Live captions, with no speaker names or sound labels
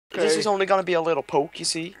Okay. This is only gonna be a little poke, you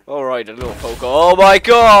see. Alright, a little poke. Oh my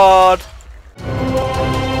god!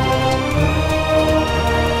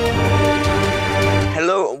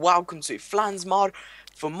 Hello and welcome to Flans Mod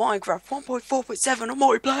for Minecraft 1.4.7 on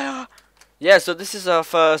multiplayer. Yeah, so this is our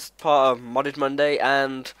first part of Modded Monday,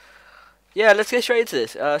 and yeah, let's get straight into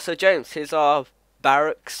this. So James, here's our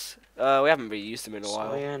barracks. We haven't really used them in a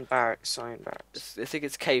while. Cyan barracks. I think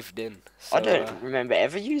it's caved in. So, I don't remember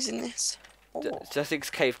ever using this. Oh. I think it's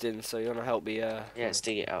caved in, so you wanna help me? Yeah, let's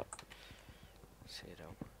dig it out.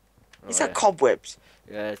 Is Oh, that cobwebs?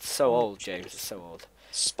 Yeah, it's so old, James. It's so old.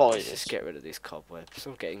 Spiders. Let's just get rid of these cobwebs.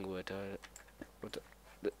 I'm getting wood.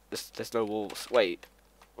 There's no walls. Wait,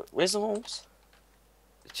 Where's the walls?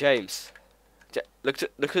 James. Look at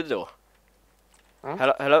the door.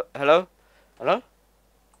 Huh?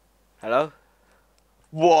 Hello.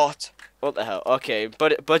 What? What the hell? Okay,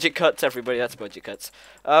 budget cuts, everybody. That's budget cuts.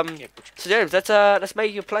 Okay, So James, let's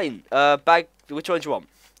make your plane. Bag. Which one do you want?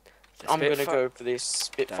 I'm gonna go for this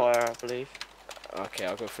Spitfire, I believe. Okay,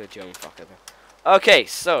 I'll go for the German fucker then. Okay,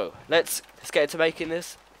 so let's get into making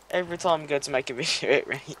this. Every time I go to make a video, it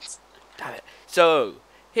rains. Damn it. So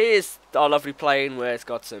here's our lovely plane where it's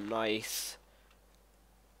got some nice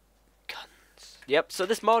guns. Yep. So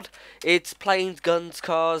this mod, it's planes, guns,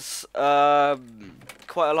 cars,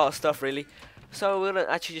 quite a lot of stuff really. So we're gonna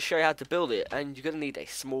actually just show you how to build it, and you're gonna need a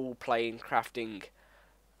small plane crafting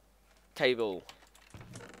table.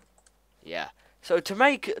 Yeah. So to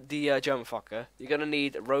make the German fucker, you're gonna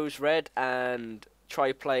need rose red and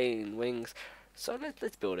triplane wings. So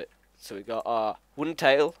let's build it. So we got our wooden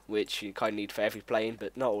tail, which you kind of need for every plane,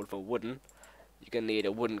 but not all of them wooden. You're gonna need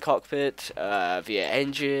a wooden cockpit, via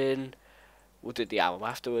engine. We'll do the album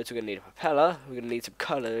afterwards. We're gonna need a propeller. We're gonna need some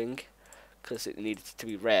colouring, because it needs to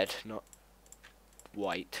be red, not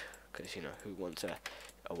white. Because you know who wants a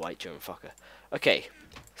white German fucker? Okay,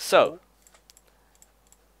 so.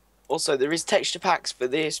 Also, there is texture packs for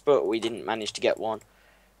this, but we didn't manage to get one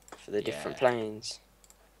for the different planes.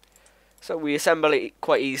 So we assemble it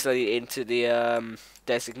quite easily into the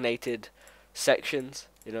designated sections.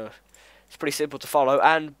 You know, it's pretty simple to follow,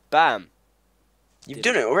 and bam! You've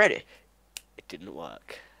done it already. It didn't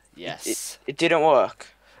work. Yes. It didn't work.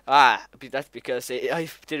 Ah, that's because I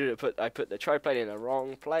put the triplane in the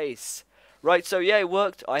wrong place. Right. So yeah, it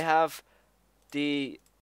worked. I have the.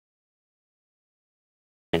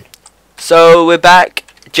 So we're back.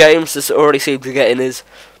 James has already seemed to get in his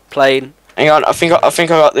plane. Hang on, I think I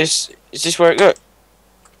got this. Is this where it goes?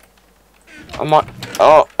 I might.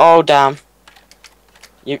 Oh damn!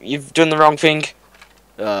 You've done the wrong thing.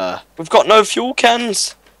 We've got no fuel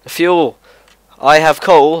cans. Fuel. I have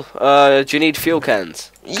coal. Do you need fuel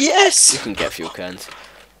cans? Yes. You can get fuel cans.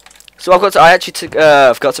 So I've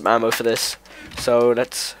got some ammo for this. So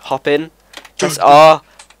let's hop in. Press R.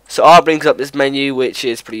 So R brings up this menu, which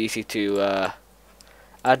is pretty easy to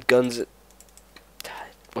add guns.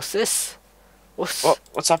 What's this?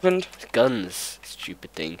 What's happened? Guns,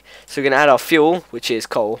 stupid thing. So we're gonna add our fuel, which is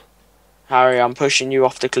coal. Harry, I'm pushing you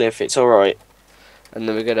off the cliff. It's all right. And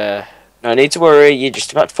then we're gonna. No need to worry. You're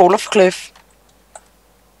just about to fall off a cliff.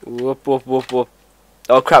 Whoop whoop whoop whoop.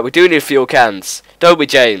 Oh crap! We do need fuel cans, don't we,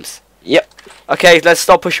 James? Yep. Okay, let's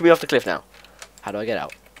stop pushing me off the cliff now. How do I get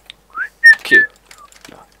out? Q.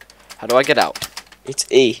 No. How do I get out? It's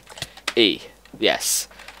E. E. Yes.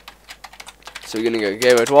 So we're gonna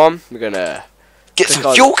go with one. We're gonna get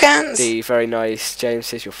some fuel cans. The very nice James.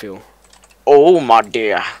 Here's your fuel. Oh my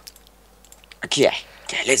dear. Okay,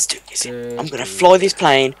 let's do this. I'm gonna fly this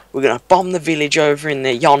plane. We're gonna bomb the village over in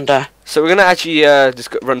there yonder. So we're gonna actually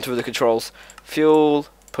just run through the controls. Fuel.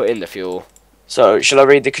 Put in the fuel. So shall I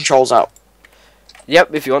read the controls out?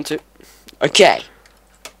 Yep, if you want to. Okay.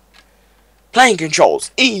 Plane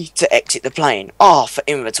controls. E to exit the plane. R for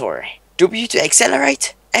inventory. W to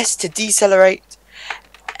accelerate. S to decelerate.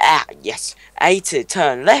 Yes. A to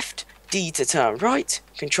turn left. D to turn right.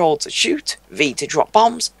 Control to shoot. V to drop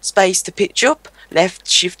bombs. Space to pitch up. Left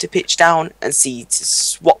shift to pitch down. And C to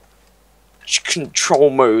swap control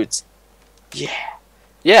modes. Yeah.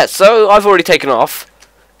 Yeah, so I've already taken off.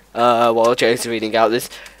 While James is reading out this.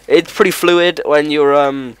 It's pretty fluid when you're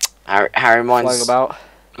Harry, mine's flying about.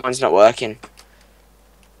 Mine's not working.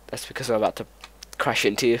 That's because I'm about to crash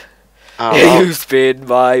into you. Oh, You spin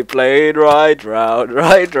my plane right round,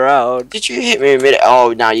 right round. Did you hit me a minute?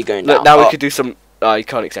 Oh, now you're going down. Look, now we could do some. You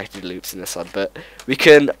can't exactly do loops in this one, but we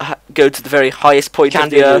can go to the very highest point of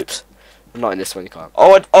the earth. Not in this one, you can't.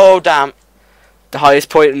 Oh, damn. The highest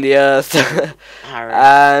point in the earth. Harry.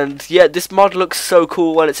 And yeah, this mod looks so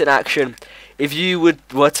cool when it's in action. If you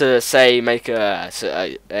were to say make a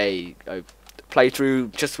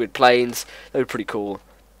playthrough just with planes, that would be pretty cool.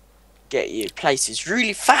 get you places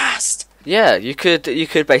really fast. Yeah, you could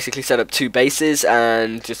basically set up 2 bases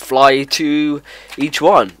and just fly to each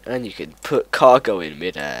one, and you could put cargo in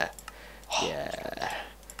midair. Yeah.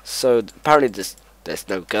 So apparently there's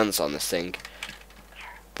no guns on this thing.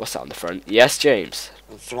 What's that on the front? Yes, James.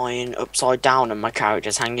 I'm flying upside down and my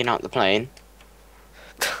character's hanging out the plane.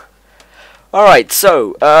 Alright,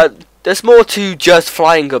 so there's more to just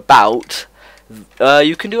flying about.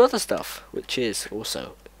 You can do other stuff, which is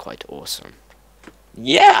also quite awesome.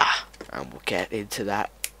 Yeah. And we'll get into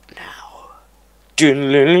that now.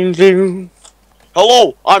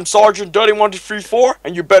 Hello, I'm Sergeant Duddy 1234,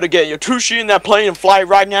 and you better get your Tushy in that plane and fly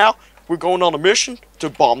right now. We're going on a mission to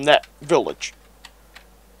bomb that village.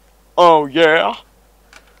 Oh yeah.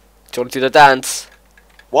 Do you want to do the dance?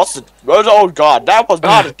 Oh god, that was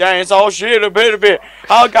not a dance. Oh shit, a bit.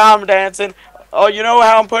 Oh god, I'm dancing. Oh, you know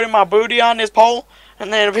how I'm putting my booty on this pole?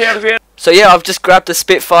 And then up here. So yeah, I've just grabbed the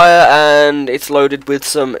Spitfire and it's loaded with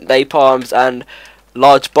some napalms and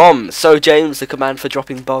large bombs. So James, the command for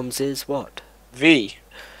dropping bombs is what? V.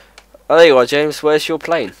 Oh, there you are, James. Where's your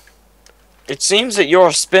plane? It seems that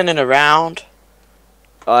you're spinning around.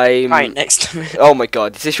 I'm Right next to me. Oh my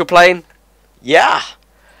god, is this your plane? Yeah.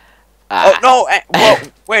 Ah. Oh no,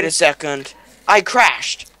 whoa, wait a second. I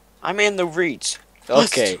crashed. I'm in the reeds.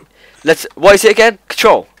 Okay. What is it again?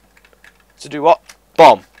 Control. To do what?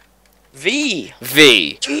 Bomb. V.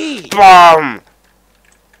 V. G. Bomb.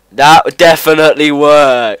 That definitely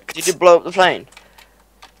worked. Did you blow up the plane?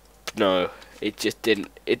 No, it just didn't.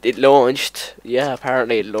 It launched. Yeah,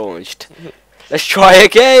 apparently it launched. Let's try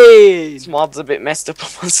again. This mod's a bit messed up on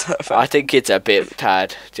my server. I think it's a bit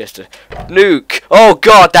tad. Just a nuke. Oh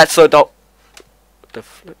god, that's so dumb.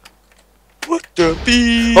 What the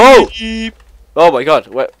beep? Oh! Oh my god,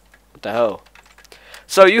 what the hell?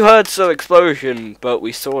 So you heard some explosion, but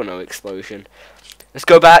we saw no explosion. Let's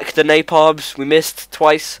go back. The napalms, we missed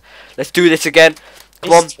twice. Let's do this again.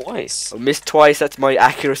 Come on. Twice. I missed twice. That's my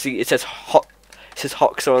accuracy. It says hot. It says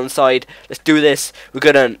Hoxer on the side. Let's do this. We're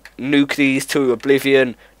gonna nuke these to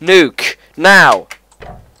oblivion. Nuke now.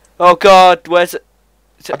 Oh god, where's it?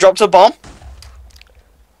 I dropped a bomb.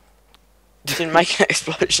 Didn't make an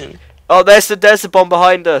explosion. Oh, there's the bomb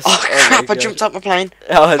behind us. Oh crap! I jumped out my plane.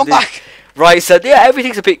 Oh, Come back. Right, so yeah,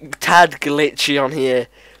 everything's a bit tad glitchy on here,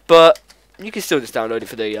 but you can still just download it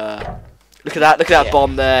for the. Look at that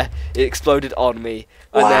bomb there. It exploded on me.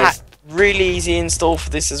 And Wow, really easy install for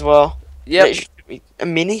this as well. Yep. A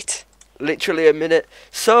minute. Literally a minute.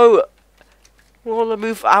 So we'll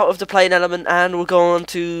move out of the plane element and we'll go on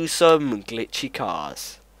to some glitchy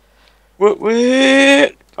cars. What?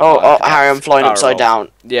 Oh, Harry, I'm flying upside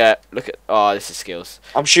down. Yeah, look at. Oh, this is skills.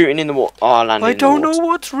 I'm shooting in the water. Oh, I landed I in the don't water. know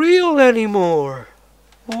what's real anymore.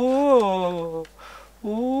 Whoa.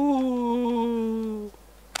 Whoa.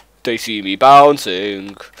 They see me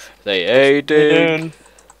bouncing. They hate it.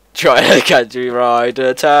 Try to catch me ride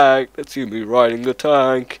a tank. They see me riding a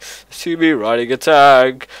tank. They see me riding a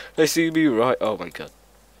tank. They see me ride. Oh my god.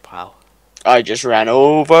 Wow. I just ran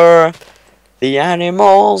over the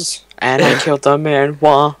animals and I killed them in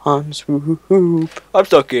one swoop. I'm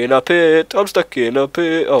stuck in a pit. I'm stuck in a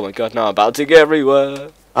pit. Oh my god, now I'm bouncing everywhere.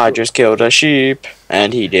 I just killed a sheep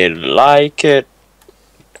and he didn't like it.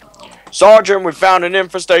 Sergeant, we found an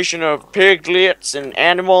infestation of piglets and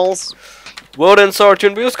animals. Well then,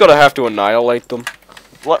 Sergeant, we just gotta have to annihilate them.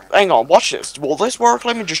 What? Hang on, watch this. Will this work?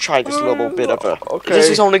 Let me just try this little bit of a... Okay. This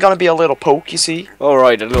is only gonna be a little poke, you see.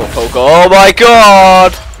 Alright, a little poke. Oh my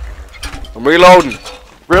god! I'm reloading.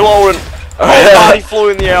 Reloading. Oh god, he flew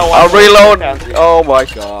in the air. I'm reloading. Oh my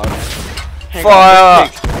god. Hang Fire! on,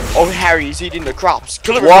 oh, Harry, he's eating the crops.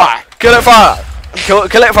 Kill it with What? fire. Kill it fire!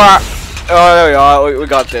 Kill it fire! Oh, there we are. We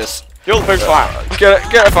got this. Kill the pig's fire.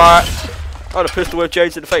 Get it fire! Oh, the pistol whip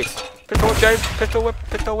James in the face. Pistol whip James. Pistol whip.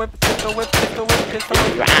 Pistol whip. Pistol whip. Pistol whip. Pistol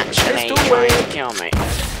whip. You actually Pistol trying whip. to kill me.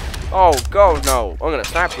 Oh god, no! I'm gonna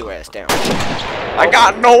snap your ass down. I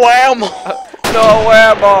got no ammo. No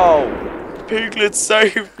ammo. Piglet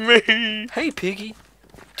saved me. Hey Piggy,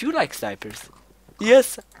 do you like snipers?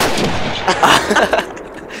 Yes.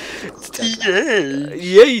 Yay.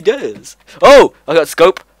 Yeah, he does. Oh, I got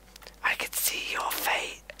scope. I can see your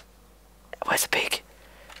face. Where's the pig?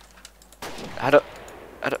 How do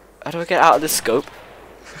I get out of this scope?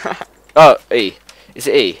 Oh, E. Is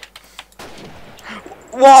it E?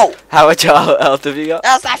 Whoa. How much health have you got?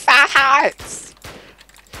 That's a fat house.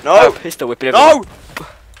 Oh, No. pistol whipping everyone. No.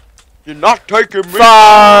 You're not taking me.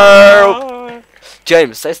 Fire!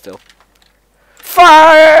 James, stay still.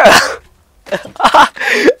 Fire!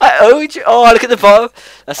 I owed you. Oh, look at the bottom.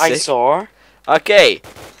 That's I sick. saw. Okay.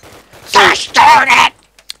 So, Gosh darn it.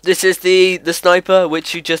 This is the sniper,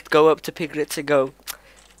 which you just go up to piglets and go,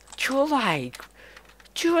 Do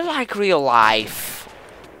you like real life?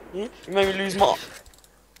 Yeah, you made me lose my...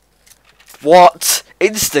 What?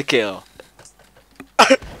 Insta-kill.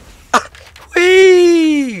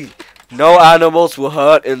 Whee! No animals were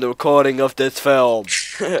hurt in the recording of this film.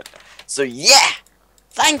 So yeah,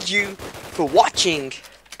 thank you for watching.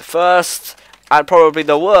 The first, and probably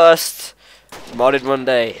the worst, modded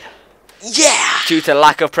Monday. Yeah! Due to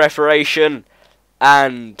lack of preparation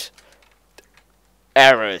and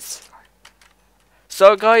errors.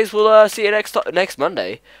 So guys, we'll see you next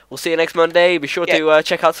Monday. We'll see you next Monday. Be sure to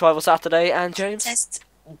check out Survival Saturday. And James? Test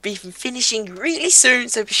be finishing really soon,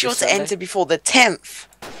 so be sure This to Sunday? enter before the 10th.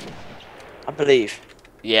 I believe.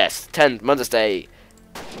 Yes, 10th, Mother's Day.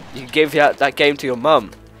 You can give that game to your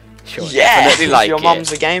mum. Sure, Yeah, definitely if like your it.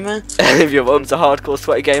 mum's a gamer. If your mum's a hardcore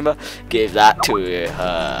sweaty gamer, give that to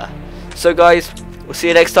her. So guys, we'll see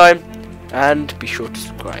you next time, and be sure to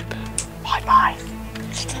subscribe. Bye bye.